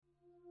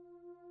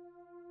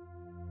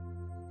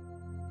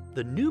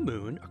The new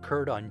moon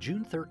occurred on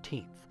June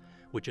 13th,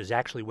 which is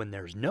actually when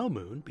there's no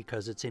moon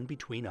because it's in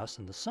between us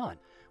and the sun.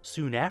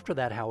 Soon after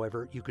that,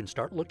 however, you can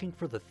start looking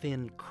for the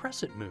thin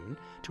crescent moon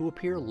to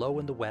appear low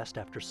in the west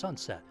after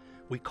sunset.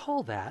 We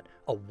call that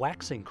a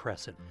waxing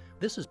crescent.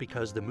 This is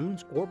because the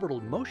moon's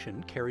orbital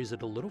motion carries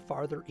it a little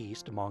farther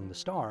east among the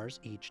stars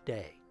each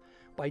day.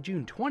 By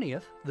June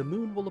 20th, the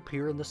moon will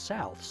appear in the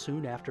south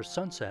soon after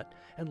sunset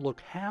and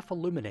look half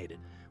illuminated.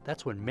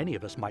 That's when many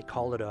of us might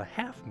call it a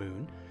half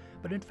moon,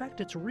 but in fact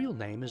its real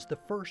name is the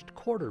first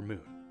quarter moon.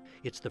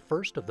 It's the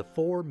first of the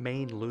four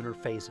main lunar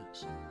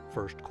phases: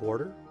 first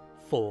quarter,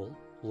 full,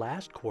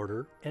 last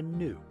quarter, and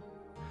new.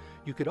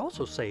 You could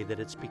also say that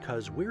it's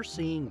because we're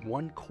seeing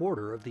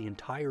 1/4 of the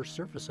entire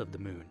surface of the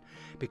moon,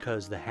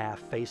 because the half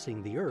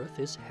facing the Earth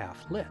is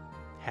half lit.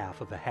 Half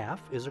of a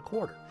half is a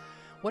quarter.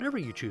 Whatever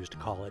you choose to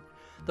call it,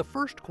 the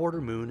first quarter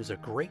moon is a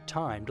great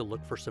time to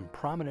look for some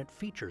prominent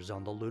features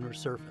on the lunar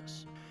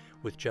surface.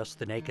 With just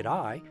the naked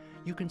eye,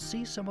 you can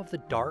see some of the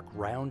dark,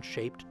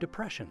 round-shaped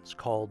depressions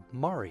called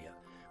maria.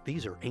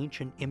 These are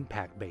ancient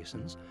impact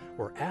basins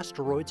where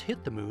asteroids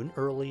hit the moon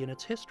early in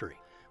its history.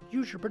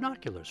 Use your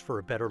binoculars for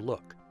a better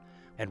look.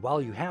 And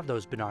while you have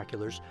those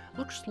binoculars,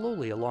 look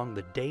slowly along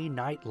the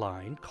day-night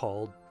line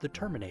called the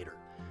terminator.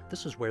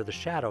 This is where the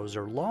shadows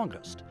are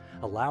longest,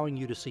 allowing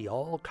you to see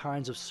all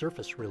kinds of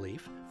surface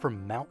relief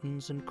from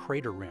mountains and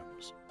crater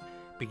rims.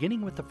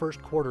 Beginning with the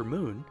first quarter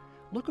moon,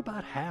 look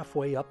about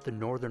halfway up the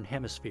northern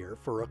hemisphere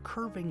for a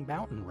curving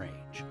mountain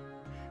range.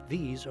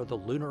 These are the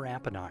lunar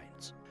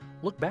Apennines.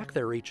 Look back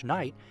there each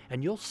night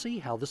and you'll see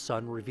how the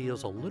sun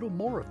reveals a little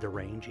more of the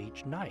range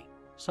each night.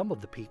 Some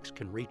of the peaks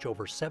can reach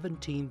over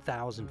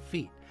 17,000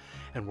 feet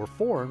and were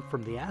formed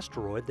from the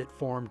asteroid that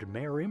formed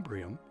Mare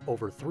Imbrium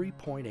over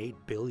 3.8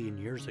 billion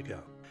years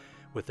ago.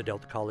 With the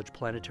Delta College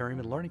Planetarium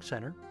and Learning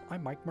Center,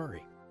 I'm Mike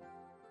Murray.